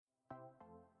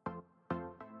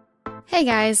Hey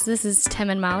guys, this is Tim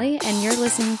and Molly, and you're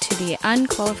listening to the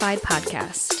Unqualified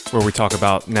podcast, where we talk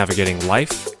about navigating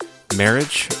life,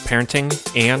 marriage, parenting,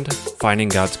 and finding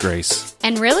God's grace.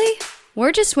 And really,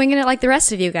 we're just winging it like the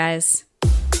rest of you guys.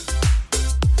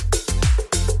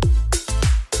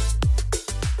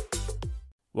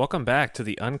 Welcome back to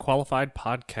the Unqualified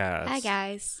podcast. Hi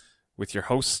guys. With your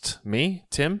host, me,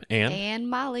 Tim, and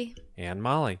Molly.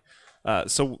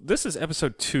 So this is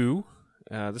episode 2.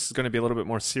 This is going to be a little bit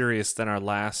more serious than our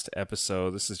last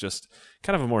episode. This is just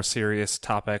kind of a more serious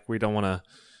topic. We don't want to,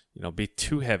 be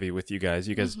too heavy with you guys.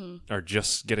 You guys are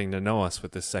just getting to know us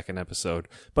with this second episode.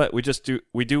 But we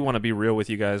do want to be real with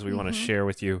you guys. We want to share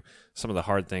with you some of the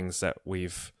hard things that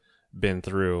we've been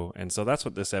through. And so that's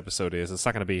what this episode is. It's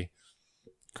not going to be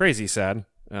crazy sad,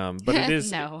 but it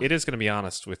is No. It is going to be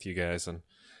honest with you guys. And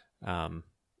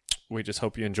we just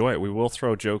hope you enjoy it. We will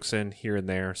throw jokes in here and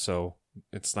there, so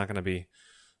it's not going to be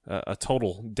a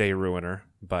total day ruiner.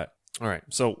 But all right,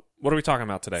 so what are we talking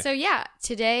about today? So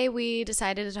today we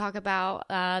decided to talk about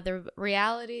the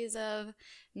realities of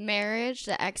marriage,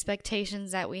 the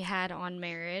expectations that we had on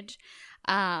marriage,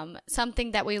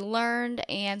 something that we learned,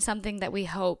 and something that we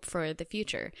hope for the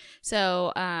future.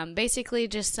 So basically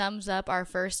just sums up our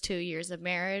first 2 years of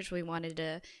marriage. We wanted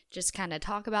to just kind of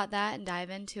talk about that and dive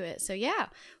into it. So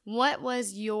what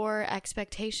was your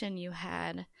expectation you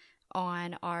had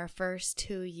on our first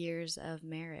 2 years of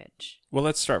marriage? Well,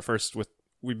 let's start first with,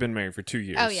 we've been married for 2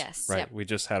 years. Oh, yes. Right. Yep. We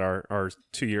just had our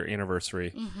 2-year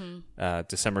anniversary,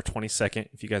 December 22nd,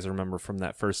 if you guys remember from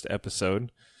that first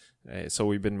episode. So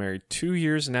we've been married 2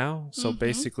 years now. So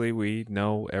basically we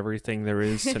know everything there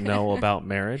is to know about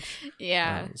marriage.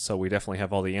 Yeah. So we definitely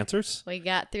have all the answers. We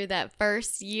got through that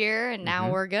first year and now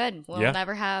we're good. We'll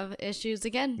never have issues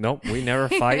again. Nope. We never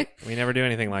fight. We never do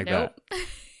anything like that.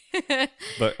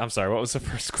 But I'm sorry, what was the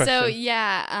first question? So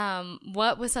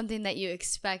what was something that you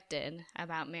expected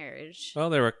about marriage? Well,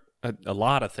 there were a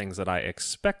lot of things that I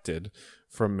expected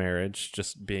from marriage,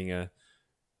 just being a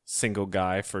single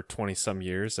guy for 20 some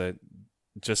years. Well,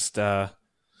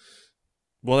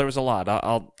 there was a lot.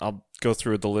 I'll go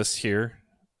through the list here.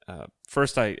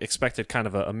 First, I expected kind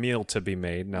of a meal to be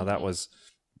made. Now that was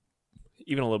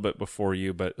even a little bit before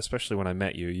you, but especially when I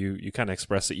met you, you kind of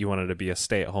expressed that you wanted to be a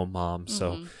stay-at-home mom.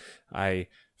 So I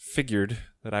figured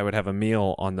that I would have a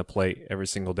meal on the plate every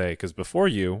single day, because before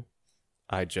you,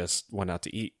 I just went out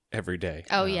to eat every day.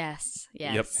 Oh, yes.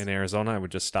 Yep. In Arizona, I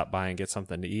would just stop by and get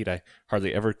something to eat. I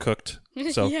hardly ever cooked.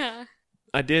 So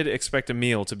I did expect a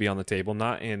meal to be on the table,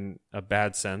 not in a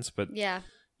bad sense, but I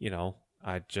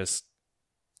just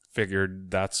figured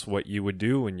that's what you would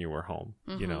do when you were home,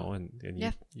 and you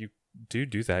do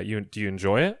that. Do you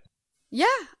enjoy it? Yeah,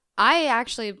 I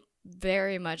actually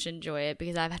very much enjoy it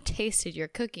because I've tasted your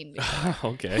cooking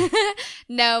before. Okay.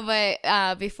 No,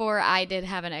 but before I did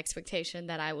have an expectation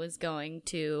that I was going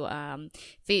to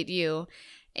feed you,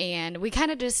 and we kind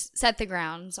of just set the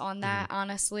grounds on that,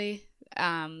 honestly.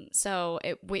 So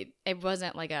it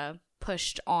wasn't like a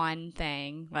pushed on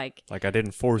thing, like I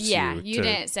didn't force you. Yeah, you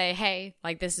didn't say, hey,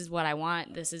 like, this is what I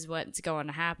want, this is what's going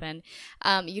to happen.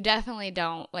 You definitely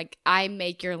don't, like, I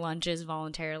make your lunches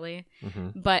voluntarily,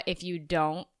 but if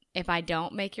I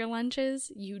don't make your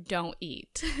lunches, you don't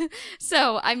eat.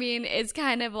 So, I mean, it's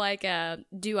kind of like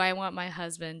do I want my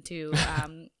husband to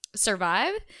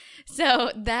survive?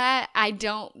 So that I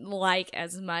don't like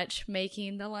as much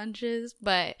making the lunches,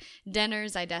 but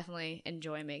dinners, I definitely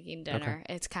enjoy making dinner.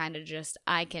 Okay. It's kind of just,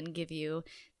 I can give you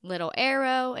little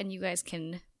arrow and you guys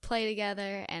can play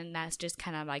together, and that's just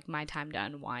kind of like my time to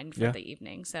unwind for the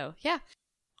evening. So, yeah.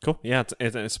 Cool. Yeah,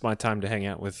 it's my time to hang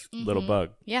out with Little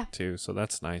Bug too, so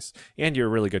that's nice. And you're a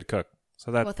really good cook,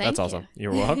 so that's awesome.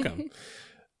 You're welcome.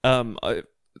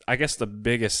 I guess the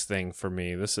biggest thing for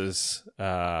me, this is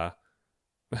probably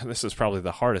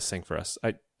the hardest thing for us.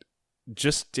 I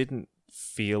just didn't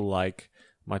feel like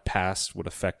my past would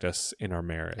affect us in our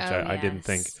marriage. I didn't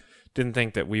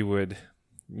think that we would,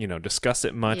 discuss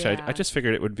it much. Yeah. I just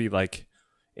figured it would be like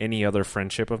any other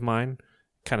friendship of mine,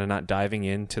 kind of not diving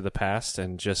into the past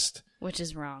and just... Which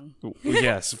is wrong.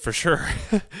 Yes, for sure.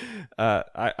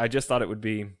 I just thought it would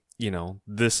be,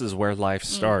 this is where life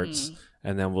starts,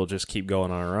 and then we'll just keep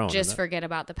going on our own. Just forget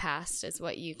about the past is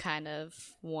what you kind of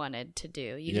wanted to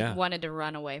do. You wanted to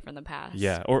run away from the past.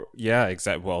 Yeah,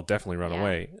 exactly. Well, definitely run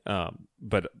away.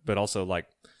 But also, like,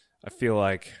 I feel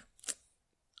like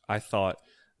I thought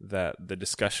that the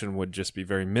discussion would just be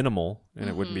very minimal, and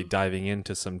it wouldn't be diving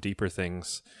into some deeper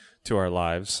things to our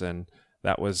lives, and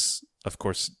that was, of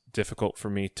course, difficult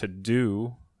for me to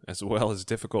do, as well as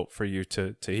difficult for you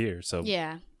to hear. So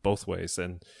both ways,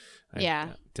 and I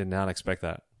did not expect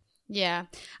that. Yeah.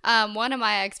 One of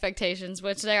my expectations,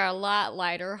 which they are a lot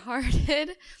lighter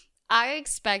hearted, I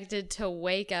expected to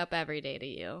wake up every day to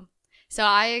you. So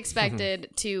I expected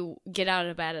to get out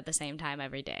of bed at the same time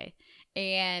every day.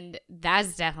 And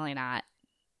that's definitely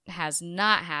has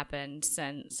not happened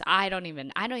since I don't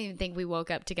even think we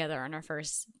woke up together on our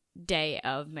first day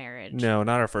of marriage. No,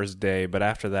 not our first day, but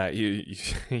after that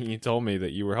you told me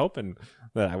that you were hoping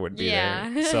that I would be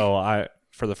there. So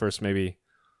for the first maybe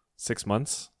 6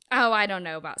 months. Oh, I don't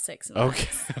know about 6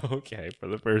 months. Okay, for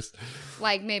the first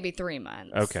like maybe 3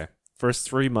 months. Okay. First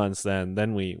 3 months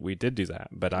then we did do that.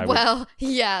 But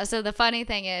yeah, so the funny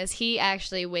thing is he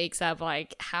actually wakes up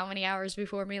like how many hours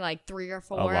before me? Like 3 or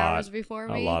 4 hours before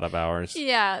me. A lot of hours.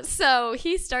 Yeah, so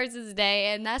he starts his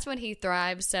day and that's when he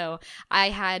thrives. So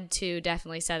I had to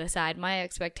definitely set aside my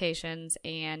expectations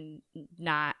and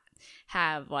not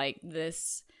have like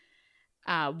this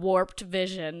warped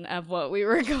vision of what we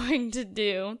were going to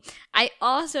do. I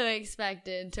also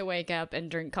expected to wake up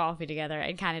and drink coffee together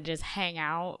and kind of just hang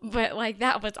out, but like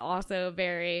that was also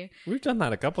We've done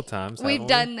that a couple times. We've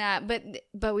done that,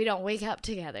 but we don't wake up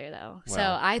together though. Well,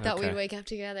 so I thought we'd wake up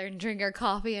together and drink our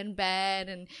coffee in bed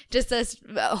and just this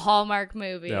Hallmark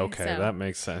movie. Okay, so, that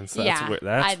makes sense.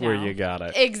 That's where you got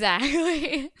it.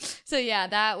 Exactly. So yeah,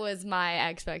 that was my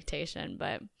expectation,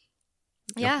 but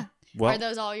yeah. Yep. Well, are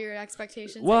those all your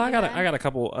expectations? Well, I got a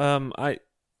couple.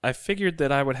 I figured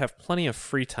that I would have plenty of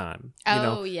free time.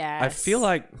 Yes. I feel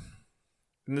like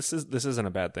and this isn't a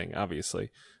bad thing, obviously,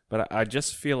 but I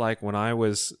just feel like when I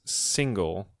was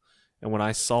single and when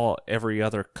I saw every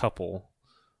other couple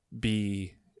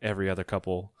be every other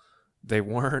couple, they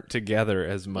weren't together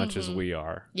as much as we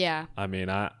are. Yeah. I mean,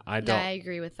 I don't. Yeah, I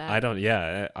agree with that. I don't.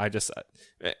 Yeah, I just,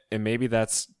 and maybe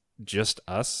that's just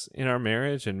us in our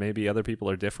marriage and maybe other people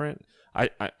are different. I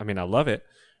mean, I love it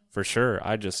for sure.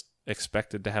 I just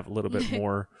expected to have a little bit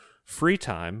more free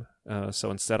time.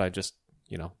 So instead I just,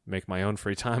 make my own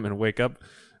free time and wake up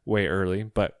way early.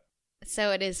 But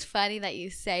so it is funny that you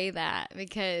say that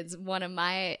because one of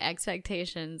my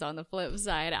expectations on the flip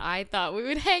side, I thought we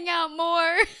would hang out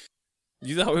more.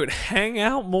 You thought we would hang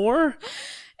out more?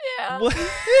 Yeah. What?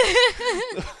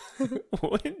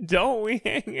 When don't we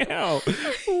hang out?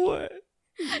 What?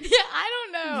 Yeah, I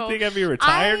don't know. You think I'd be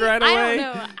retired right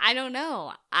away? I don't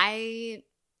know. I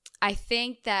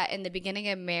think that in the beginning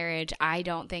of marriage, I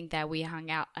don't think that we hung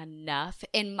out enough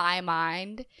in my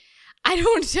mind. I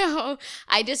don't know.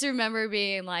 I just remember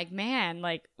being like, man,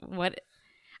 like what?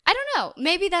 I don't know.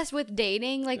 Maybe that's with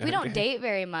dating. Like we don't date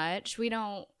very much. We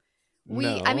don't. We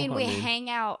hang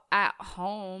out at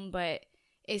home, but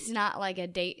it's not like a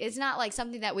date. It's not like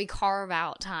something that we carve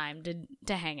out time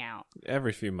to hang out.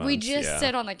 Every few months. We just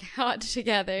sit on the couch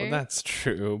together. Well, that's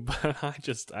true, but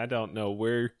I don't know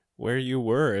where you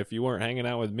were if you weren't hanging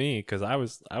out with me, because I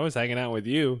was hanging out with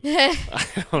you.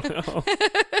 I don't know.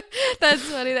 That's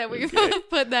funny that we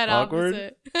put that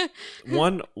awkward.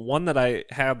 opposite. One that I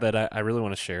have that I really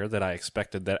want to share that I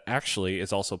expected that actually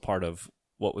is also part of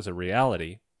what was a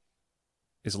reality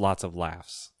is lots of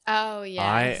laughs. Oh, yes.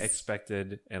 I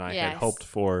expected and I had hoped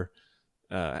for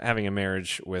having a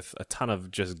marriage with a ton of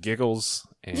just giggles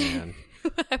and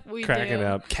cracking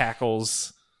up,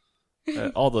 cackles,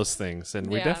 all those things. And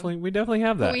we definitely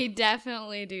have that. We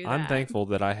definitely do that. I'm thankful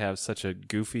that I have such a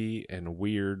goofy and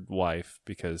weird wife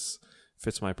because it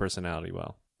fits my personality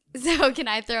well. So can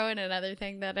I throw in another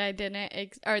thing that I didn't,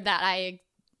 I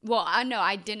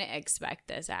didn't expect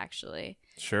this actually.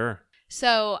 Sure.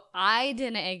 So I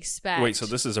didn't expect. Wait, so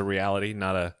this is a reality,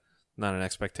 not an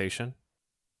expectation?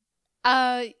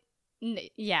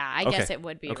 Yeah, I guess it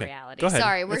would be a reality. Go ahead.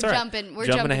 Sorry, we're jumping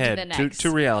ahead to the next.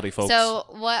 To reality, folks. So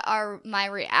what my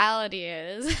reality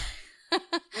is,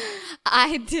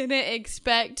 I didn't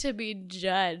expect to be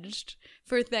judged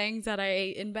for things that I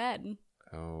ate in bed.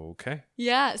 Okay.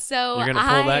 Yeah, so you're gonna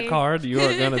pull that card. You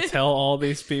are gonna tell all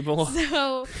these people.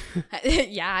 So,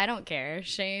 yeah, I don't care.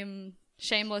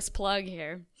 Shameless plug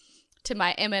here to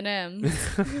my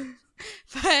M&Ms.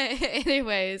 But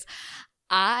anyways,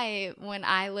 when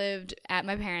I lived at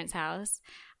my parents' house,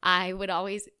 I would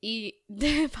always eat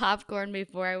popcorn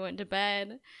before I went to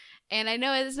bed. And I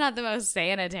know it's not the most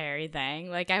sanitary thing.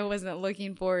 Like, I wasn't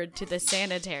looking forward to the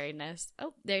sanitariness.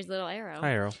 Oh, there's a little arrow.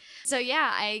 Hi, Arrow. So,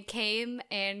 yeah, I came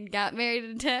and got married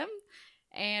to Tim.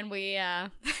 And we,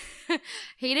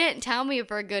 he didn't tell me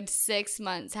for a good 6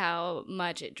 months how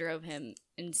much it drove him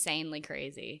insanely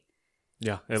crazy.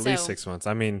 Yeah, at least 6 months.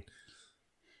 I mean,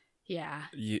 yeah.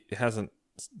 It hasn't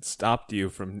stopped you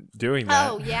from doing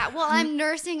that. Oh, yeah. Well, I'm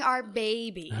nursing our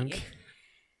baby. Okay.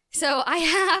 So I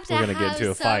have to. We're gonna get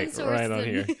into a fight source right on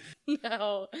here.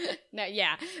 No,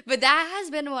 yeah. But that has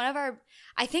been one of our.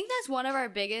 I think that's one of our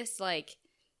biggest like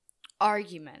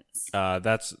arguments.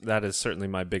 That is certainly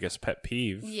my biggest pet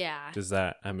peeve. Yeah. Is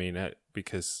that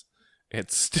because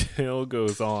it still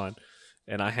goes on,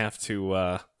 and I have to.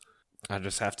 I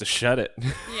just have to shut it.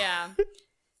 Yeah.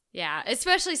 Yeah.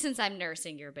 Especially since I'm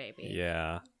nursing your baby.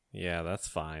 Yeah. Yeah. That's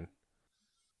fine.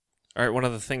 All right. One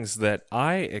of the things that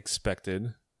I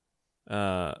expected.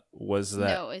 Was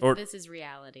that this is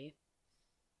reality.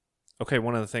 Okay,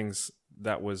 one of the things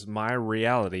that was my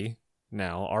reality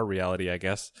now, our reality, I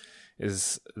guess,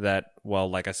 is that, well,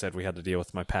 like I said, we had to deal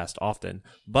with my past often,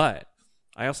 but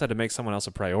I also had to make someone else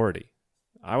a priority.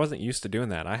 I wasn't used to doing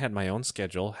that. I had my own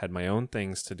schedule, had my own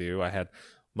things to do. I had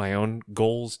my own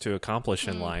goals to accomplish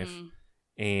in life,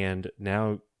 and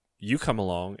now you come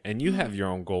along and you have your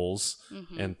own goals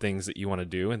and things that you want to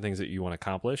do and things that you want to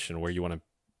accomplish and where you want to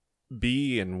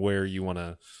be and where you want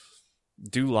to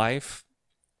do life,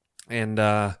 and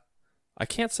I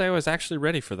can't say I was actually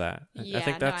ready for that. Yeah, I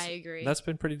think I agree. That's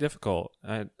been pretty difficult.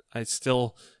 I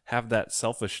still have that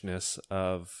selfishness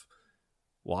of,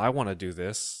 well, I want to do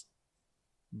this,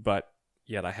 but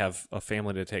yet I have a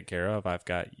family to take care of. I've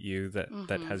got you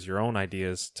that has your own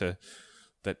ideas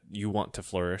that you want to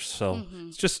flourish. So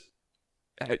it's just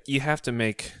you have to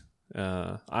make.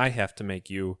 I have to make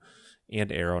you and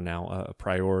Arrow now a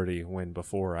priority when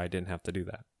before I didn't have to do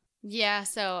that. Yeah,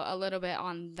 so a little bit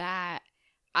on that.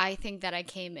 I think that I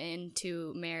came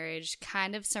into marriage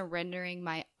kind of surrendering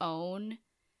my own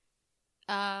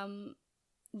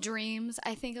dreams,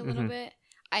 I think a little bit.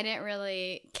 I didn't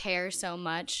really care so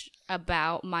much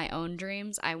about my own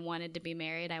dreams. I wanted to be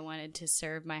married. I wanted to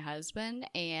serve my husband.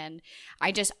 And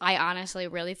I honestly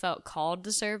really felt called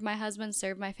to serve my husband,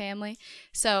 serve my family.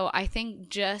 So I think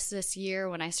just this year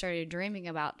when I started dreaming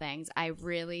about things, I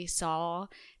really saw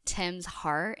Tim's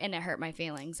heart, and it hurt my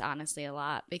feelings, honestly, a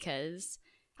lot because,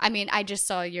 I mean, I just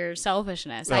saw your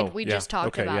selfishness. We just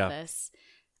talked about this.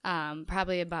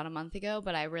 Probably about a month ago,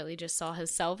 but I really just saw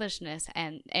his selfishness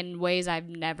and in ways I've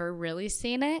never really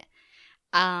seen it.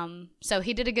 So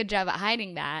he did a good job at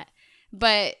hiding that,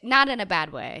 but not in a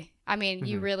bad way. I mean,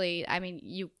 you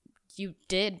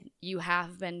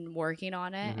have been working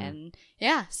on it, and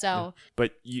yeah. So,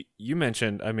 but you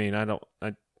mentioned, I mean, I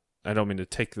don't mean to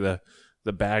take the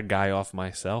bad guy off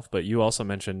myself, but you also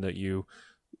mentioned that you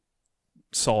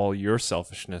saw your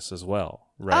selfishness as well,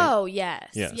 right? Oh,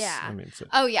 yes. Yeah. I mean,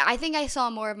 oh, yeah. I think I saw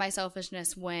more of my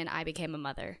selfishness when I became a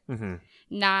mother.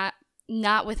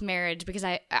 Not with marriage, because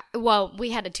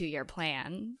we had a 2-year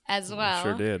plan as well.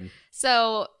 Sure did.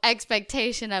 So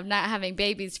expectation of not having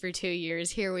babies for 2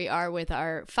 years. Here we are with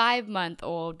our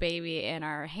 5-month-old baby in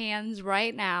our hands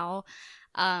right now.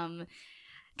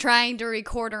 Trying to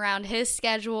record around his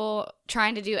schedule,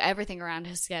 trying to do everything around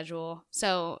his schedule.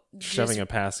 So shoving a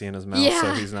passy in his mouth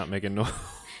so he's not making noise.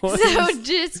 So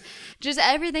just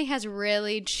everything has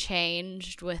really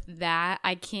changed with that.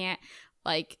 I can't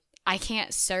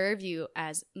serve you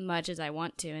as much as I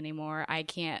want to anymore. I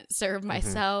can't serve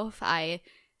myself.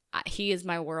 He is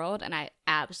my world, and I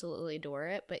absolutely adore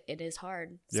it, but it is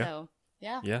hard. Yeah. So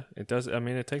yeah. Yeah, it does. I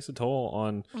mean, it takes a toll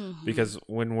on because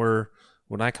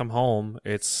when I come home,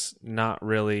 it's not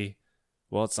really,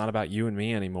 well, it's not about you and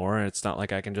me anymore. It's not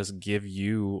like I can just give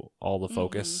you all the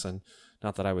focus. And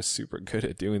not that I was super good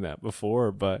at doing that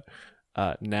before, but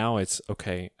now it's,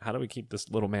 okay, how do we keep this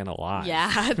little man alive?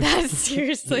 Yeah, that's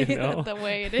seriously the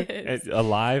way it is.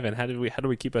 Alive, and how do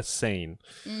we keep us sane?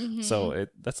 So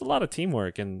that's a lot of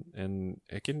teamwork, and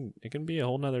it can be a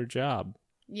whole nother job.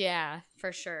 Yeah,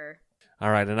 for sure. All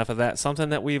right, enough of that. Something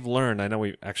that we've learned. I know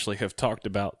we actually have talked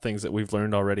about things that we've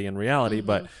learned already in reality,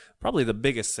 but probably the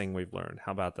biggest thing we've learned.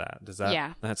 How about that?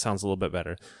 That sounds a little bit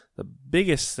better. The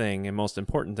biggest thing and most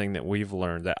important thing that we've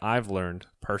learned, that I've learned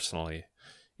personally,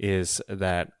 is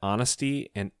that honesty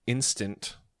and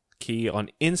instant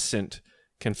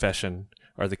confession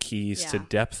are the keys to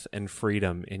depth and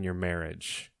freedom in your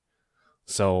marriage.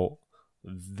 So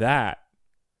that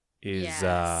is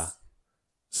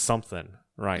something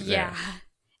right there. Yeah.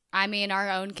 I mean,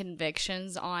 our own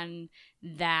convictions on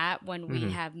that when we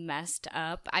have messed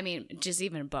up. I mean, just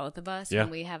even both of us,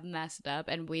 when we have messed up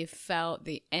and we felt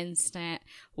the instant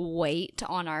weight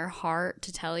on our heart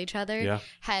to tell each other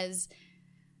has...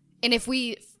 And if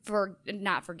we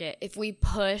if we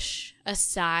push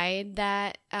aside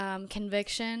that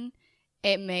conviction,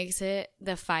 it makes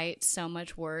the fight so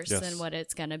much worse than what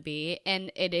it's going to be.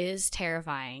 And it is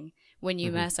terrifying when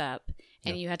you mess up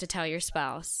and you have to tell your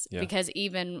spouse, because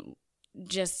even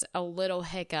just a little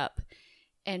hiccup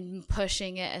and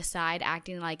pushing it aside,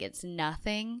 acting like it's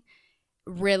nothing,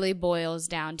 really boils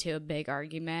down to a big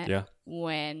argument Yeah.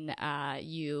 when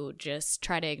you just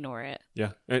try to ignore it.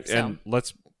 Yeah. And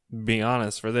let's be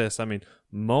honest for this. I mean,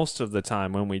 most of the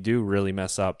time when we do really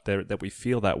mess up, that we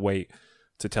feel that weight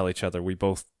to tell each other, we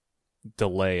both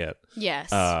delay it.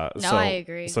 Yes. I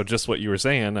agree. So just what you were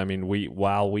saying, I mean,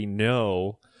 while we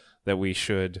know that we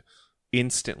should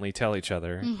instantly tell each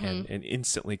other and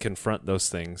instantly confront those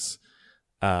things,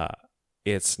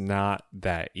 it's not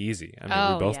that easy. I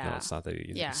mean, we both know it's not that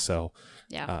easy. Yeah. So,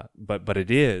 yeah. But it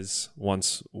is,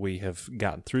 once we have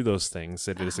gotten through those things,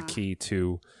 it is a key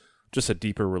to just a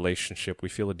deeper relationship. We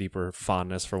feel a deeper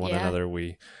fondness for one another.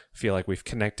 We feel like we've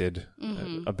connected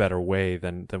a better way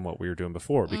than what we were doing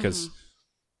before, because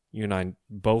you and I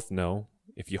both know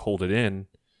if you hold it in,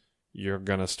 you're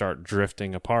going to start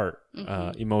drifting apart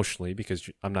emotionally, because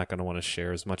I'm not going to want to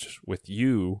share as much with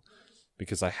you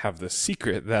because I have this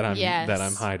secret that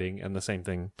I'm hiding, and the same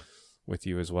thing with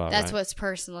you as well. That's what's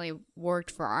personally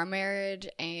worked for our marriage,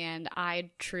 and I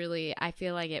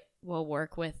feel like it will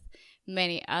work with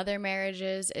many other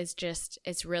marriages.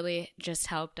 It's really just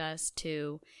helped us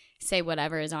to say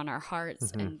whatever is on our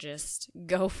hearts and just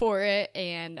go for it,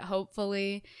 and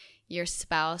hopefully your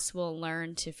spouse will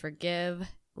learn to forgive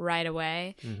right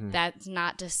away. That's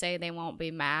not to say they won't be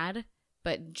mad,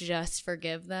 but just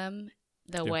forgive them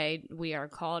the way we are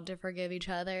called to forgive each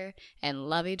other and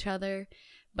love each other.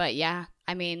 But yeah,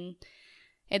 I mean,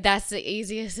 that's the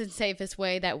easiest and safest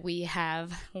way that we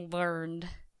have learned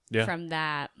from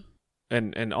that.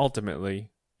 And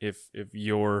ultimately, if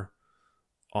you're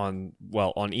on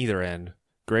either end,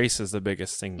 grace is the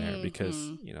biggest thing there,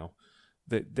 because you know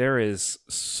that there is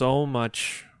so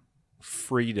much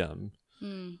freedom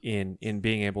in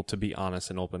being able to be honest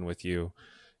and open with you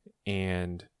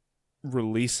and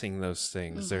releasing those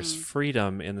things. There's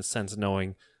freedom in the sense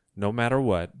knowing no matter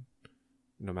what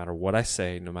I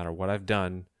say, no matter what I've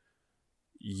done,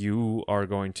 you are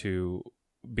going to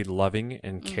be loving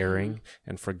and caring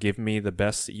and forgive me the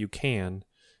best that you can,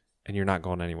 and you're not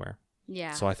going anywhere.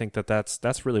 Yeah. So I think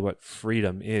that's really what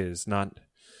freedom is, not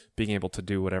being able to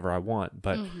do whatever I want,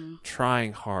 but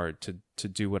trying hard to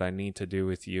do what I need to do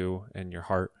with you and your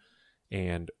heart.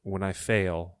 And when I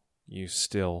fail, you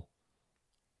still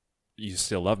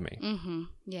love me.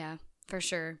 Yeah, for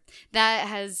sure. That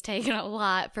has taken a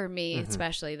lot for me,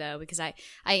 especially though, because I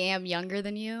am younger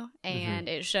than you, and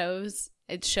it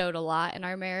showed a lot in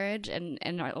our marriage and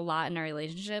a lot in our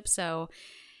relationship. So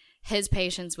his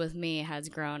patience with me has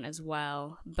grown as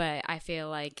well. But I feel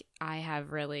like I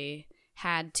have really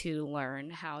had to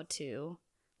learn how to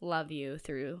love you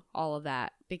through all of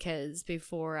that, because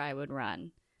before I would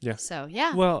run. Yeah. So,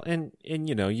 yeah. Well, and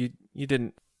you know, you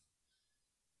didn't,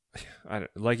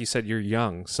 like you said, you're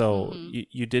young. So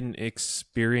you didn't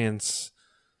experience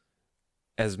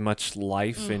as much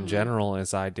life in general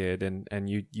as I did. And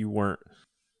you weren't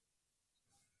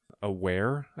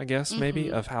aware, I guess,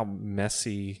 maybe, of how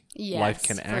messy life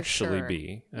can actually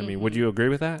be. I mean, would you agree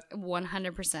with that?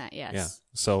 100%, yes. Yeah.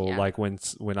 So like when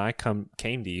I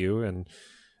came to you and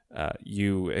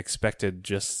you expected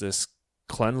just this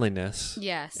cleanliness,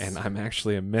 yes, and I'm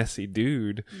actually a messy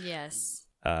dude, yes,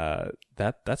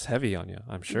 that's heavy on you,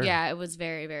 I'm sure. Yeah, it was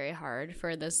very, very hard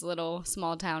for this little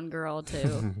small town girl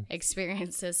to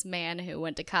experience this man who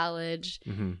went to college,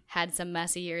 had some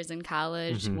messy years in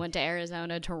college, went to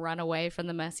Arizona to run away from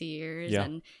the messy years,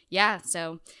 and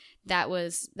so that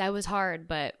was hard,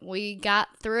 but we got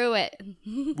through it.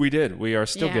 We did. We are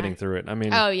still getting through it. I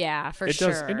mean, oh yeah, for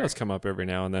sure. It does come up every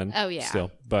now and then. Oh yeah,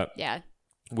 still, but yeah,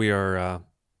 we are.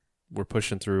 We're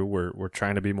pushing through. We're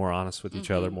trying to be more honest with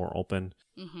each other, more open,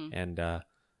 and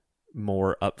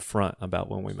more upfront about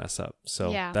when we mess up.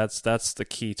 So that's the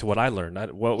key to what I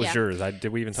learned. What was yours? Did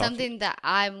we even talk? Something that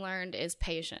I've learned is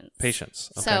patience.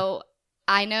 Patience. Okay. So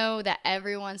I know that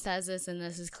everyone says this, and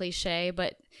this is cliche,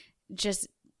 but just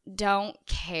don't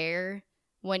care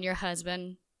when your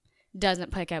husband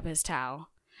doesn't pick up his towel.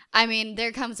 I mean,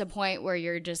 there comes a point where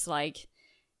you're just like,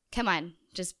 come on,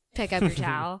 just pick up your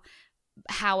towel.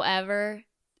 However,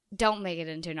 don't make it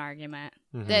into an argument.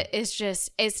 That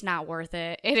it's not worth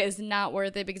it. It is not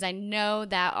worth it, because I know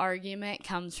that argument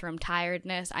comes from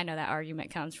tiredness. I know that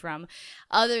argument comes from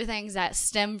other things that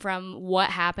stem from what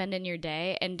happened in your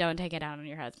day, and don't take it out on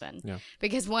your husband. Yeah.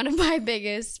 Because one of my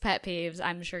biggest pet peeves,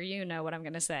 I'm sure you know what I'm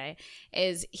going to say,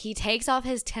 is he takes off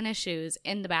his tennis shoes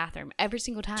in the bathroom every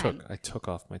single time. I took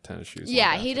off my tennis shoes.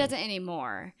 Yeah, he doesn't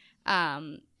anymore.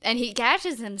 And he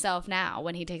catches himself now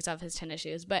when he takes off his tennis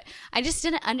shoes. But I just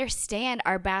didn't understand.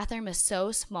 Our bathroom is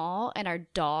so small, and our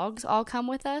dogs all come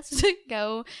with us to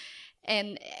go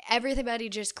and everybody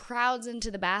just crowds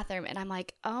into the bathroom, and I'm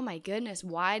like, oh my goodness,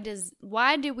 why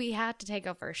do we have to take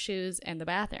off our shoes in the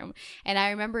bathroom? And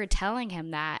I remember telling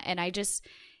him that, and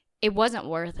it wasn't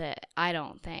worth it, I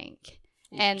don't think.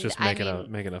 And just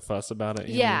making a fuss about it.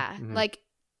 Yeah, like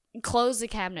close the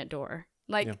cabinet door,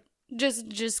 like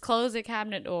just close the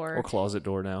cabinet door or closet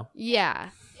door now.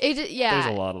 Yeah, there's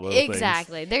a lot of those things.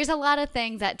 Exactly. There's a lot of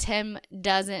things that Tim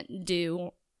doesn't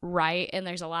do right, and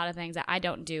there's a lot of things that I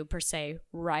don't do per se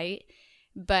right,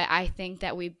 but I think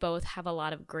that we both have a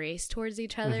lot of grace towards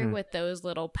each other with those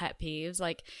little pet peeves.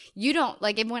 Like, you don't,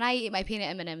 like, when I eat my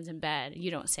peanut M&Ms in bed,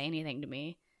 you don't say anything to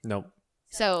me. Nope.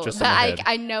 So, just but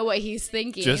I know what he's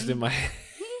thinking. Just in my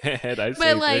head, I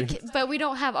say things. But we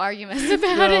don't have arguments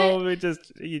about it. No,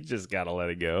 you just gotta let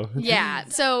it go. Yeah.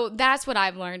 So that's what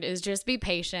I've learned, is just be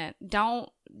patient. Don't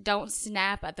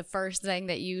snap at the first thing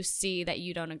that you see that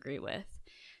you don't agree with.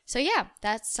 So yeah,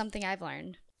 that's something I've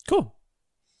learned. Cool.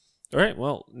 All right.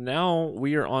 Well, now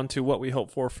we are on to what we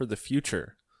hope for the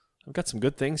future. I've got some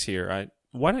good things here.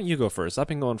 Why don't you go first? I've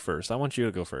been going first. I want you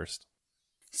to go first.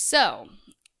 So,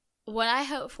 what I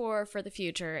hope for the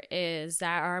future is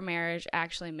that our marriage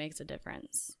actually makes a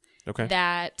difference. Okay.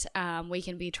 That we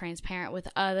can be transparent with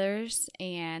others,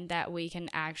 and that we can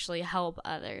actually help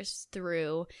others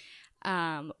through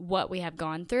what we have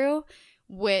gone through,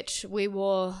 which we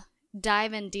will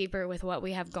dive in deeper with what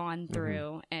we have gone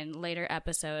through in later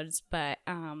episodes. But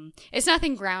it's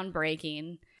nothing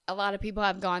groundbreaking. A lot of people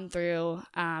have gone through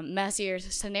messier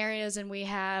scenarios than we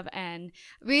have, and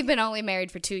we've been only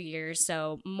married for 2 years,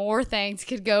 so more things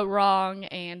could go wrong,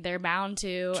 and they're bound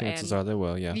to. Chances are they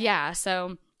will, yeah. Yeah,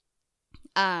 so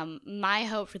my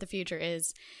hope for the future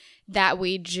is that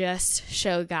we just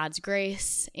show God's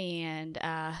grace and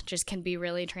just can be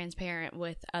really transparent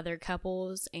with other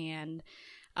couples and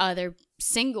other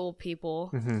single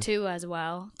people too as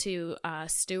well, to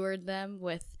steward them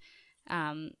with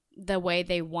the way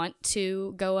they want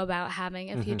to go about having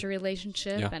a future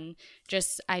relationship. And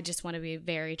I just want to be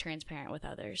very transparent with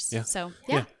others. Yeah. So,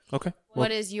 yeah. Okay.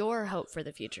 What is your hope for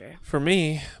the future? For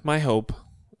me, my hope,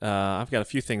 I've got a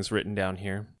few things written down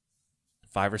here.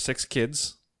 5 or 6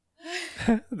 kids.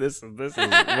 This is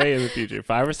way in the future.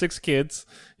 5 or 6 kids.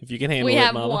 If you can handle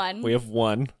it, Mama. One. We have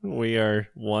one. We are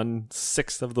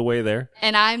 1/6 of the way there.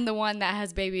 And I'm the one that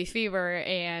has baby fever,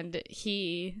 and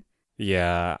he...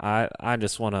 Yeah, I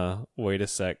just want to wait a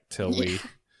sec till we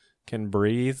can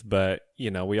breathe, but,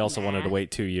 we also wanted to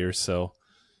wait 2 years, so...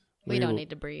 We don't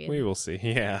need to breathe. We will see,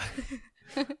 yeah.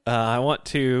 I want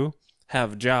to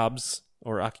have jobs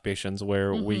or occupations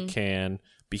where we can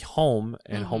be home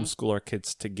and homeschool our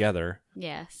kids together.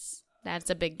 Yes, that's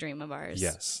a big dream of ours.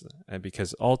 Yes, and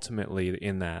because ultimately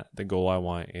in that, the goal I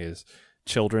want is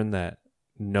children that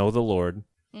know the Lord,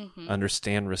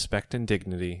 understand respect and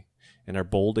dignity, and are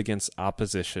bold against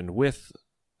opposition with,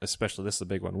 especially this is a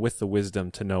big one, with the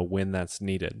wisdom to know when that's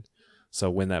needed. So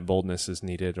when that boldness is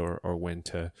needed or when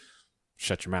to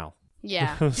shut your mouth.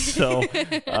 Yeah. So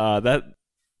that...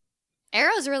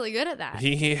 Arrow's really good at that.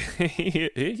 He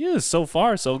is. So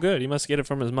far, so good. He must get it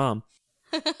from his mom.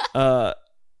 I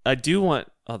do want...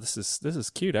 Oh, this is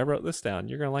cute. I wrote this down.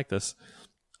 You're going to like this.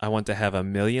 I want to have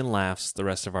 1 million laughs the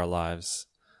rest of our lives.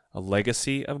 A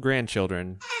legacy of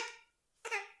grandchildren.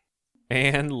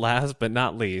 And last but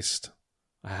not least,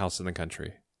 a house in the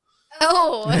country.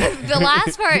 Oh, the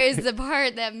last part is the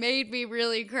part that made me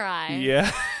really cry. Yeah.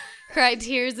 Cry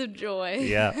tears of joy.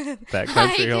 Yeah, that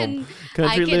country home.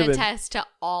 Country I can living. attest to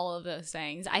all of those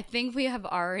things. I think we have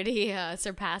already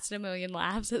surpassed 1 million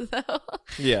laughs, though.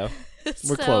 Yeah,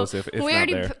 we're close, if we not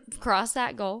already there. Crossed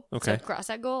that goal. Okay. So cross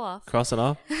that goal off. Cross it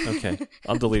off? Okay.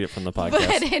 I'll delete it from the podcast.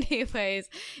 But anyways,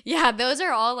 yeah, those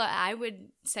are all, I would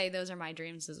say those are my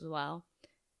dreams as well.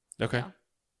 Okay. So,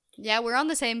 yeah, we're on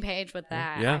the same page with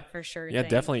that. Yeah. I for sure. Yeah,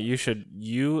 think. definitely.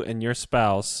 You and your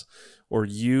spouse, or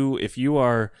if you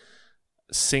are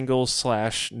single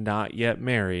 / not yet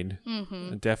married,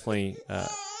 definitely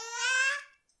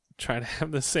try to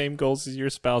have the same goals as your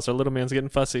spouse. Our little man's getting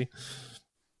fussy.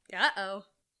 Uh-oh.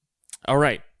 All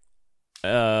right.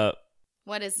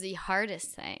 What is the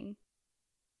hardest thing?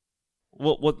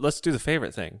 Well, let's do the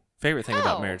favorite thing. Favorite thing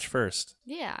about marriage first.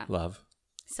 Yeah. Love.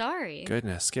 Sorry.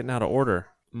 Goodness, getting out of order.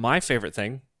 My favorite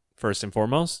thing, first and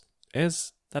foremost,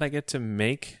 is that I get to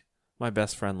make my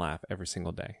best friend laugh every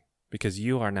single day. Because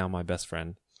you are now my best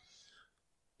friend.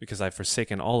 Because I've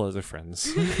forsaken all other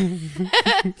friends.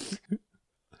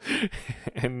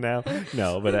 And now,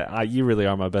 no, but you really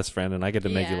are my best friend, and I get to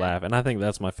make you laugh. And I think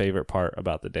that's my favorite part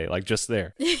about the day. Like just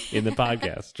there in the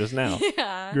podcast, just now.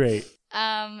 Yeah. Great.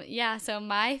 Yeah, so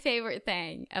my favorite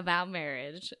thing about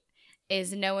marriage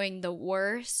is knowing the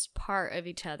worst part of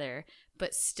each other,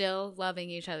 but still loving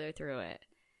each other through it.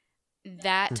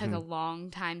 That took a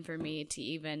long time for me to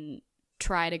even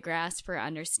try to grasp or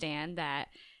understand that.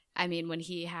 I mean, when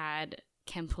he had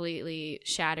completely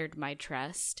shattered my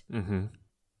trust,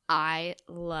 I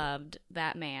loved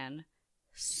that man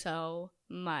so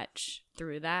much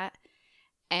through that.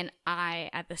 And I,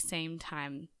 at the same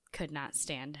time, could not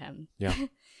stand him. Yeah.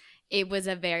 It was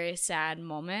a very sad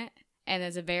moment. And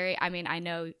it's a very, I mean,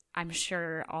 I'm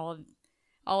sure all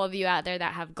of you out there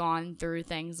that have gone through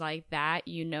things like that,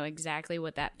 you know exactly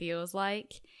what that feels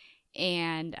like.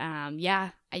 And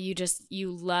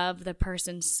you love the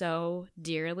person so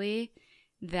dearly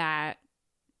that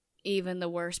even the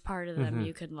worst part of them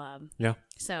you could love. Yeah.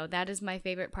 So that is my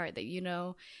favorite part, that you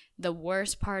know the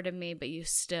worst part of me, but you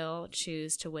still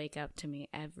choose to wake up to me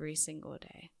every single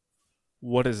day.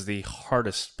 What is the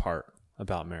hardest part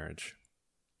about marriage?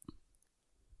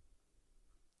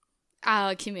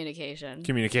 Communication.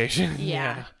 Communication.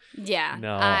 Yeah. Yeah.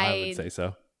 No, I would say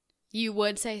so. You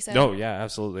would say so? No, yeah,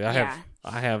 absolutely.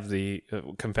 I have the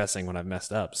confessing when I've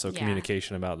messed up. So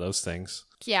communication about those things.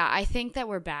 Yeah, I think that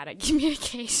we're bad at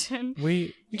communication.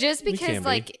 Just because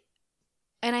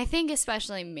and I think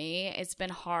especially me, it's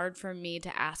been hard for me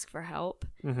to ask for help.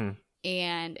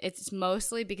 And it's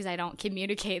mostly because I don't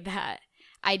communicate that.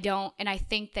 And I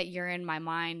think that you're in my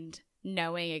mind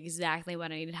knowing exactly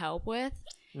what I need help with.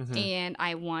 And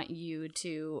I want you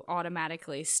to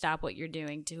automatically stop what you're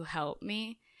doing to help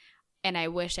me. And I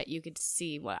wish that you could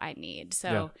see what I need.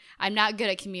 So I'm not good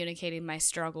at communicating my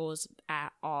struggles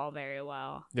at all very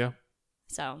well. Yeah.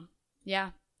 So,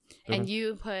 yeah. And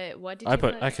you put, what did you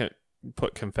put? I can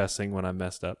put confessing when I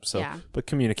messed up. So, but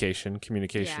communication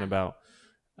about,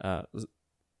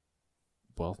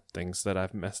 things that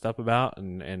I've messed up about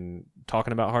and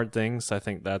talking about hard things. I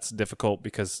think that's difficult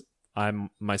because I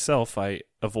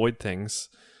avoid things.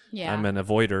 Yeah. I'm an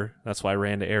avoider. That's why I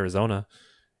ran to Arizona.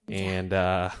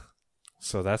 And,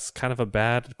 so that's kind of a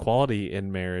bad quality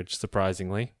in marriage,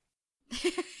 surprisingly.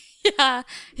 Yeah.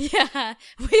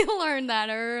 We learned that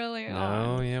early on.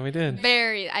 Oh, yeah, we did.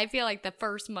 I feel like the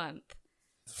first month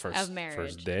of marriage.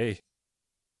 First day.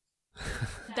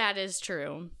 That is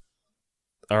true.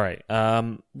 All right.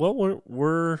 Well,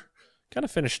 we're kind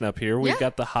of finishing up here. We've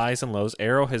got the highs and lows.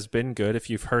 Arrow has been good. If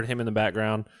you've heard him in the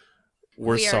background,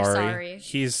 we are sorry.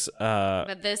 He's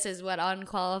but this is what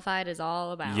Unqualified is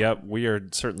all about. Yep, we are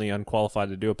certainly unqualified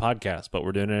to do a podcast, but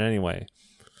we're doing it anyway.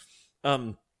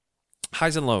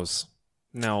 Highs and lows.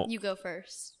 Now you go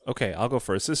first. Okay, I'll go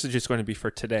first. This is just going to be for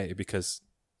today because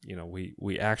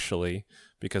we actually,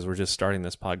 because we're just starting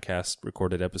this podcast,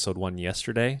 recorded episode 1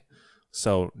 yesterday.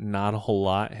 So not a whole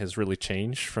lot has really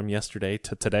changed from yesterday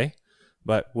to today,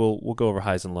 but we'll go over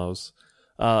highs and lows.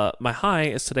 My high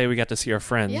is today we got to see our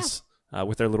friends.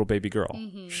 With their little baby girl.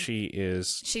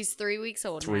 She's 3 weeks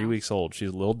old. 3 weeks old. She's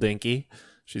a little dinky.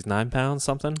 She's 9 pounds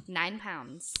something. 9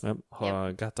 pounds. Yep.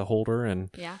 Got to hold her, and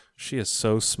she is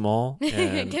so small.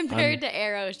 Compared to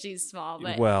Arrow, she's small.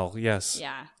 But well, yes.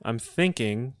 Yeah. I'm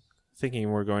thinking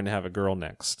we're going to have a girl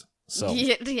next. So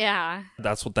yeah,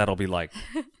 that's what that'll be like.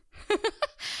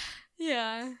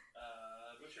 Yeah.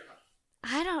 What's your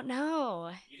high? I don't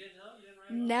know. You didn't know? You didn't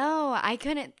write? No, I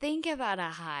couldn't think about a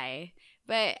high.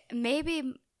 But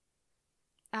maybe,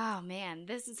 oh man,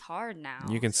 this is hard now.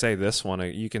 You can say this one.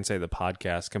 You can say the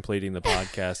podcast, completing the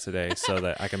podcast today, so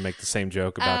that I can make the same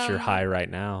joke about your high right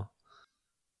now.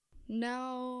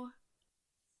 No.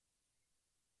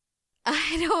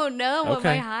 I don't know what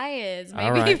my high is.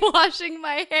 Maybe washing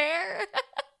my hair.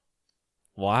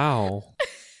 Wow.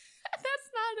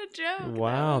 That's not a joke.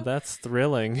 Wow, that's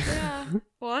thrilling. Yeah,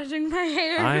 washing my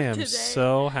hair I am today.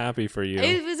 so happy for you.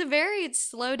 It was a very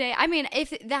slow day. I mean,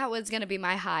 if that was going to be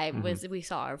my high, was we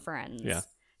saw our friends. Yeah.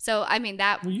 So, I mean,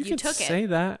 that you took it. You can say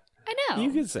that. I know.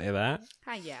 You can say that.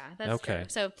 Yeah, that's true.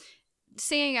 So,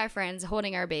 seeing our friends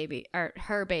holding our baby, or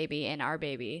her baby and our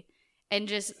baby, and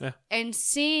just and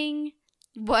seeing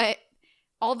what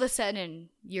all of a sudden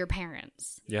your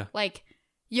parents. Yeah. Like,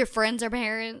 your friends are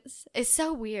parents. It's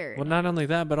so weird. Well, not only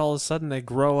that, but all of a sudden they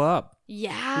grow up.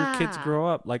 Yeah. Your kids grow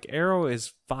up. Like, Arrow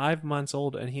is 5 months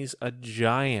old, and he's a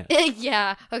giant.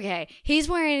 Yeah. Okay. He's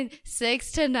wearing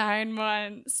 6 to 9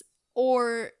 months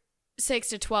or 6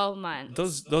 to 12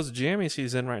 months. Those jammies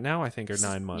he's in right now, I think, are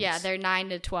 9 months. Yeah, they're 9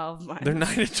 to 12 months. They're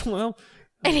 9 to 12?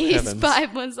 And he's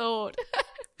 5 months old.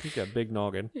 He's got a big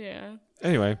noggin. Yeah.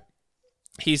 Anyway,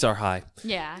 he's our high.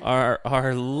 Yeah.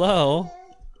 Our low...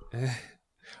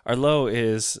 Our low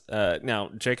is, now,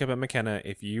 Jacob and McKenna,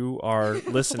 if you are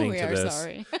listening to this,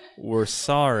 sorry. we're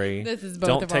sorry. This is both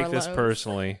Don't of take our this lows.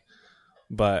 personally,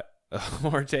 but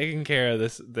we're taking care of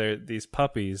these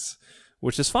puppies,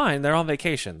 which is fine. They're on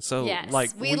vacation, so yes,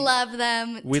 like we love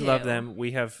them. We too. love them.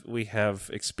 We have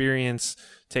experience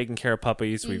taking care of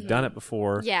puppies. We've done it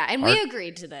before. Yeah, and we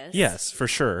agreed to this. Yes, for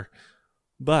sure.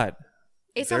 But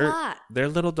it's a lot. Their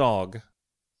little dog.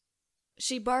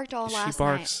 She barked all last night. She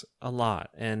barks a lot,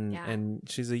 and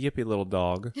she's a yippy little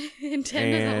dog. And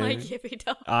Tim doesn't like yippy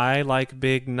dogs. I like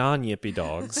big non-yippy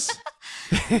dogs,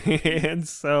 and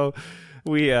so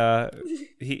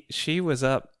she was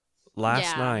up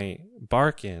last night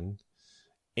barking,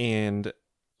 and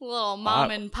little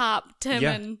mom and pop Tim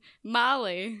and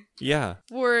Molly. Yeah,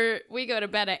 we go to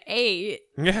bed at 8.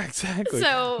 Yeah, exactly.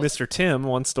 So Mr. Tim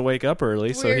wants to wake up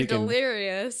early so he can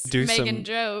delirious, do making some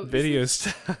jokes, video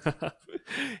stuff,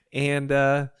 and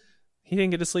he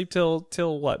didn't get to sleep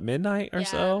till what, midnight or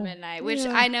so? Midnight. Which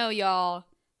I know y'all.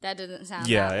 That doesn't sound.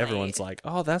 Yeah, that everyone's late. like,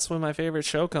 "Oh, that's when my favorite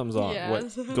show comes on." Yeah.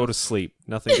 What? Go to sleep.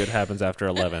 Nothing good happens after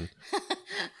 11.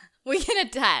 We can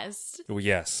attest. Well,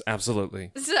 yes, absolutely.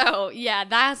 So, yeah,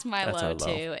 that's my That's low, our low.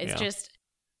 too. It's just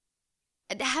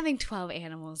having 12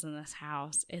 animals in this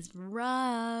house is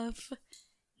rough.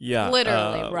 Yeah.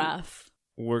 Literally rough.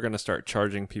 We're going to start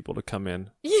charging people to come in.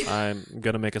 Yeah. I'm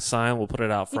going to make a sign. We'll put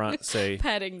it out front. Say,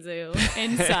 petting zoo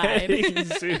inside. petting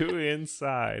zoo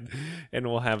inside. And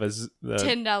we'll have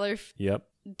 $10. Yep.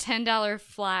 $10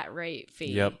 flat rate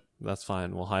fee. Yep. That's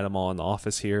fine. We'll hide them all in the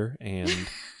office here. And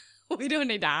we don't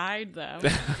need to hide them.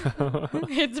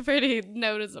 It's pretty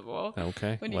noticeable.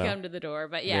 Okay. When you come to the door.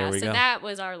 But yeah, so go. That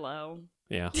was our low.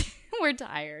 Yeah. We're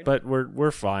tired. But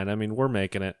we're fine. I mean, we're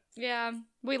making it. Yeah.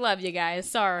 We love you guys.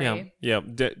 Sorry. Yeah.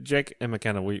 Jake and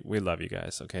McKenna, we love you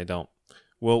guys. Okay,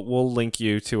 we'll link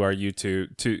you to our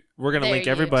YouTube. We're gonna link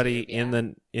everybody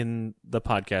YouTube, in the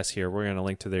podcast here. We're gonna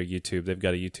link to their YouTube. They've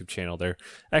got a YouTube channel. They're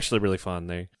actually really fun.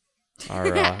 They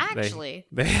are actually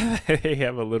they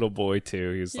have a little boy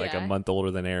too. He's like a month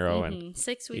older than Arrow, and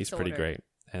 6 weeks. He's pretty older. great.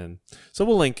 And so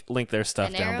we'll link their stuff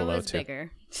and down Arrow below is too.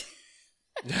 Bigger.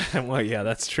 Well, yeah,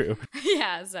 that's true.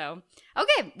 Yeah. So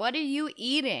okay, what are you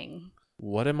eating?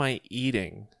 What am I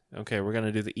eating? Okay, we're going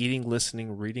to do the eating,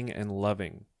 listening, reading, and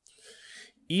loving.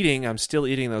 Eating, I'm still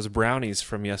eating those brownies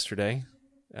from yesterday.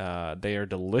 They are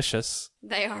delicious.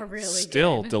 They are really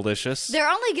still good. Delicious. They're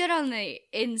only good on the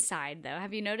inside, though.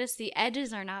 Have you noticed the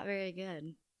edges are not very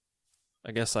good?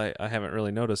 I guess I haven't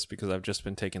really noticed because I've just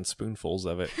been taking spoonfuls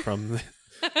of it from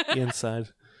the inside.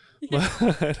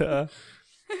 But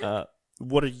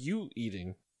what are you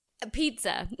eating? A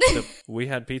pizza. We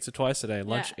had pizza twice today,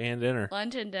 lunch and dinner.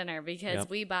 Lunch and dinner, because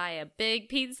we buy a big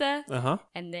pizza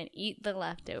and then eat the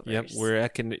leftovers. Yep, we're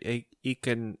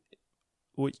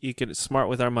eating smart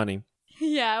with our money.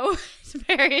 Yeah, it's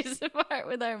very smart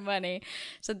with our money.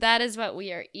 So that is what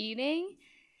we are eating.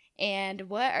 And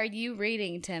what are you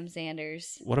reading, Tim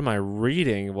Sanders? What am I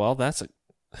reading? Well, I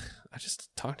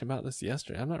just talked about this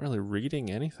yesterday. I'm not really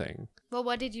reading anything. Well,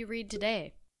 what did you read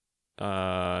today?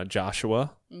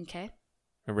 Joshua. Okay.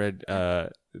 I read the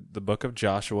book of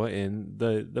Joshua in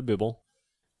the Bible,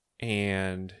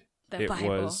 and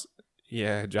Bible.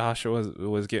 Joshua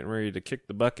was getting ready to kick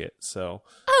the bucket, so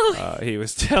he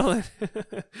was telling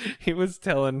his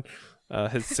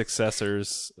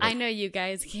successors. I know you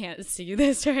guys can't see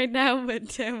this right now, but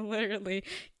Tim literally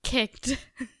kicked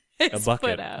his a bucket,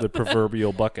 foot up. the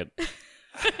proverbial bucket.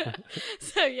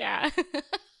 So yeah.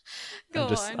 Go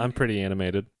on. I'm pretty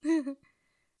animated.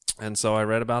 And so I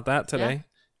read about that today.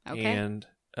 Yeah. Okay. And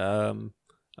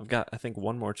I've got, I think,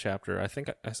 one more chapter. I think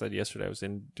I said yesterday I was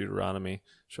in Deuteronomy.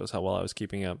 Shows how well I was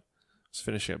keeping up. I was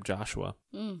finishing up Joshua.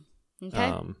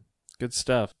 Okay. Good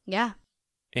stuff. Yeah.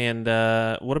 And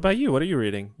what about you? What are you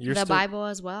reading? The Bible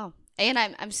as well. And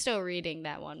I'm still reading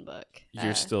that one book.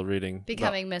 You're still reading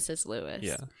Becoming Mrs. Lewis.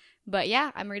 Yeah. But yeah,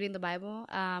 I'm reading the Bible.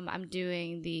 I'm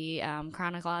doing the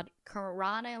chronological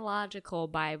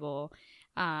Bible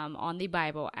on the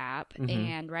Bible app. Mm-hmm.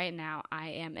 And right now I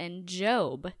am in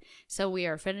Job. So we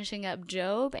are finishing up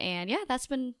Job, and yeah, that's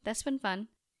been fun.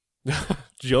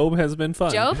 Job has been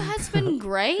fun. Job has been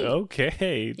great.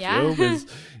 Okay. Yeah. Job is,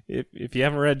 if you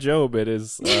haven't read Job, it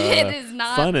is it is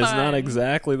not fun is not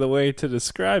exactly the way to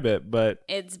describe it, but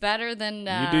it's better than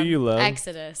you love.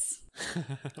 Exodus.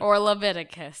 Or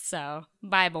Leviticus, so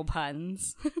Bible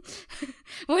puns.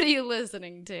 What are you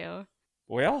listening to?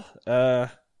 Well,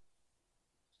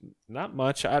 not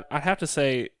much. I have to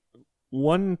say,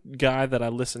 one guy that I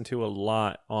listen to a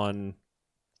lot on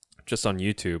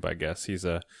YouTube, I guess he's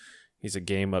a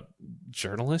game up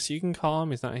journalist, you can call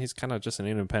him. He's kind of just an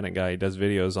independent guy. He does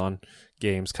videos on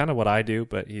games, kind of what I do,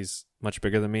 but he's much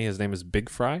bigger than me. His name is Big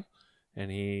Fry,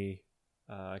 and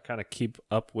I kind of keep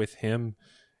up with him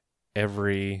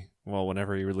every well,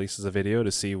 whenever he releases a video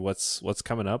to see what's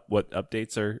coming up, what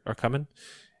updates are coming.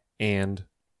 And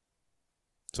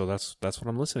so that's what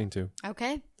I'm listening to.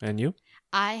 Okay. And you?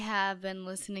 I have been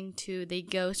listening to the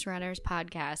Ghost Runners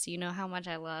podcast. You know how much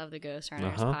I love the Ghost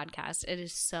Runners podcast. It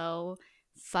is so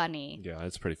funny. Yeah,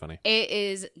 it's pretty funny. It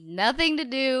is nothing to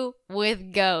do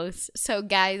with ghosts. So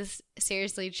guys,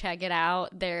 seriously check it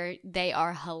out. They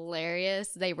are hilarious.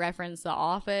 They reference The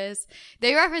Office.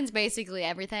 They reference basically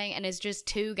everything, and it's just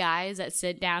two guys that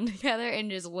sit down together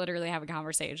and just literally have a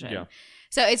conversation. Yeah.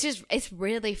 So it's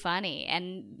really funny.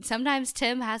 And sometimes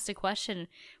Tim has to question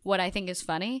what I think is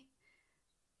funny.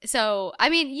 So, I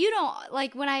mean, you don't,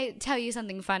 like, when I tell you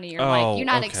something funny, you're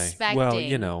not expecting. Well,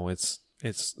 you know, it's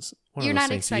one you're of those not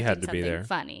things expecting he had to something be there.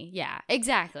 funny. Yeah,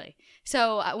 exactly.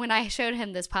 So, when I showed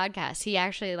him this podcast, he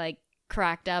actually, like,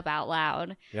 cracked up out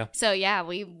loud. Yeah. So, yeah,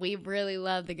 we really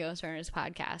love the Ghost Runners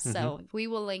podcast. Mm-hmm. So, we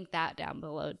will link that down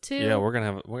below, too. Yeah, we're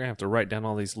gonna have to write down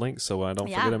all these links so I don't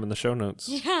forget them in the show notes.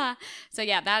 Yeah. So,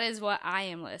 yeah, that is what I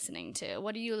am listening to.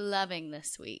 What are you loving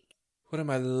this week? What am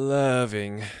I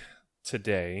loving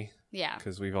today? Yeah.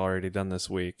 Because we've already done this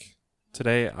week.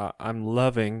 Today, I'm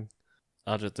loving,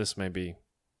 this may be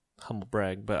humble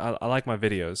brag, but I like my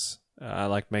videos. I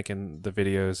like making the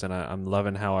videos, and I'm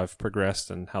loving how I've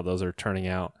progressed and how those are turning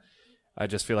out. I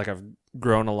just feel like I've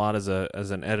grown a lot as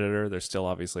an editor. There's still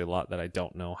obviously a lot that I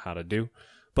don't know how to do,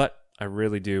 but I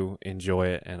really do enjoy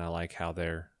it, and I like how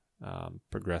they're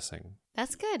progressing.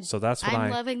 That's good. So that's what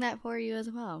I'm loving that for you as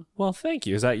well. Well, thank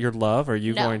you. Is that your love? Or are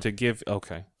you going to give?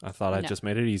 Okay. I thought I just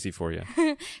made it easy for you.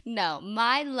 No,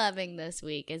 my loving this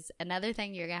week is another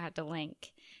thing you're going to have to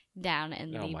link down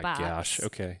in the box. Oh my gosh.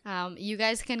 Okay. You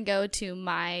guys can go to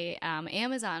my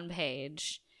Amazon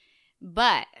page.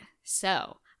 But,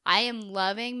 so, I am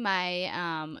loving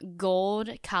my gold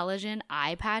collagen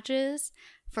eye patches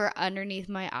for underneath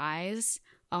my eyes.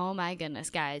 Oh my goodness,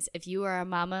 guys. If you are a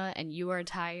mama and you are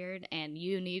tired and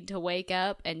you need to wake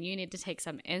up and you need to take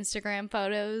some Instagram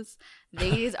photos,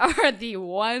 these are the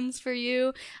ones for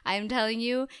you. I'm telling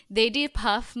you, they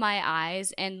depuff my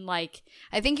eyes, and like,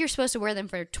 I think you're supposed to wear them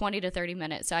for 20 to 30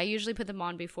 minutes. So I usually put them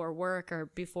on before work or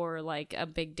before like a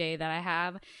big day that I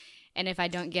have. And if I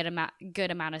don't get a good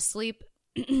amount of sleep,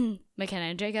 McKenna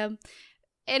and Jacob.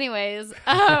 Anyways,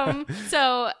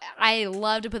 so I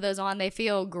love to put those on. They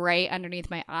feel great underneath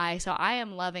my eye. So I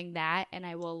am loving that, and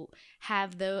I will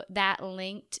have that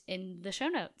linked in the show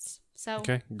notes. So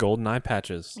okay, golden eye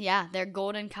patches. Yeah, they're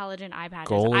golden collagen eye patches.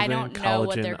 Golden I don't know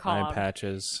what they're called eye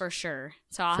patches for sure.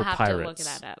 So I'll have to look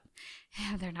that up.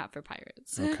 Yeah, they're not for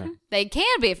pirates. Okay. They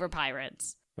can be for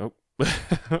pirates. Oh,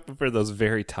 for those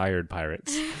very tired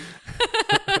pirates.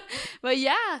 But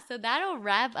yeah, so that'll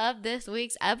wrap up this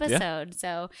week's episode. Yeah.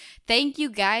 So thank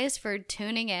you guys for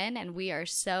tuning in, and we are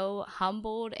so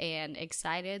humbled and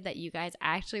excited that you guys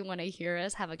actually want to hear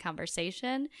us have a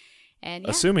conversation. And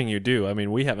yeah. Assuming you do. I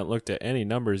mean, we haven't looked at any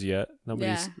numbers yet.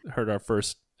 Nobody's heard our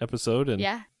first episode, and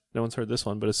no one's heard this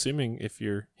one. But assuming if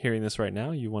you're hearing this right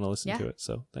now, you want to listen to it.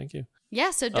 So thank you.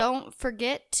 Yeah, so don't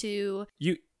forget to...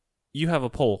 You have a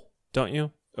poll, don't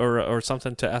you? Or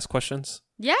something to ask questions?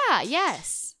 Yeah,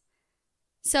 yes.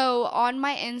 So on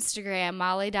my Instagram,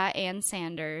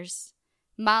 molly.annsanders,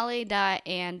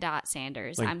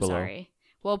 molly.ann.sanders, I'm below. Sorry.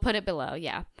 We'll put it below,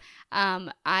 yeah.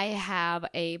 I have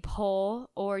a poll,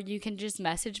 or you can just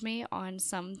message me on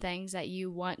some things that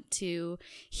you want to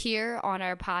hear on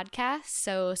our podcast.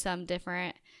 So some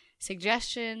different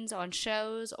suggestions on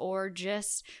shows, or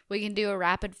just we can do a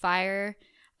rapid fire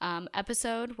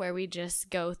episode where we just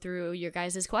go through your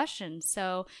guys' questions.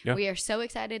 So we are so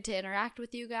excited to interact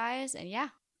with you guys, and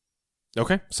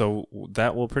Okay, so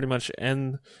that will pretty much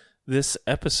end this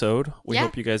episode. We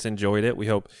hope you guys enjoyed it. We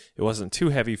hope it wasn't too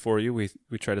heavy for you. We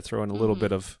try to throw in a little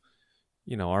bit of,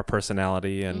 our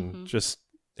personality and just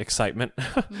excitement.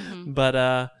 But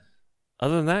other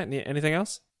than that, anything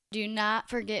else? Do not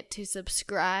forget to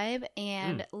subscribe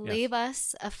and leave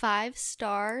us a 5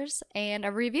 stars and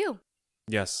a review.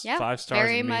 Yes, 5 stars.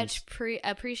 Very much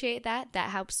appreciate that.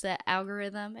 That helps the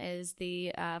algorithm, is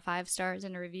the 5 stars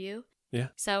and a review. Yeah.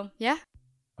 So,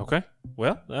 Okay.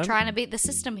 Well, trying to beat the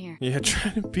system here. Yeah,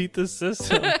 trying to beat the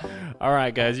system. All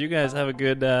right, guys. You guys have a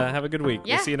good week.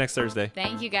 Yeah. We'll see you next Thursday.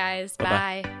 Thank you, guys.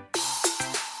 Bye-bye. Bye.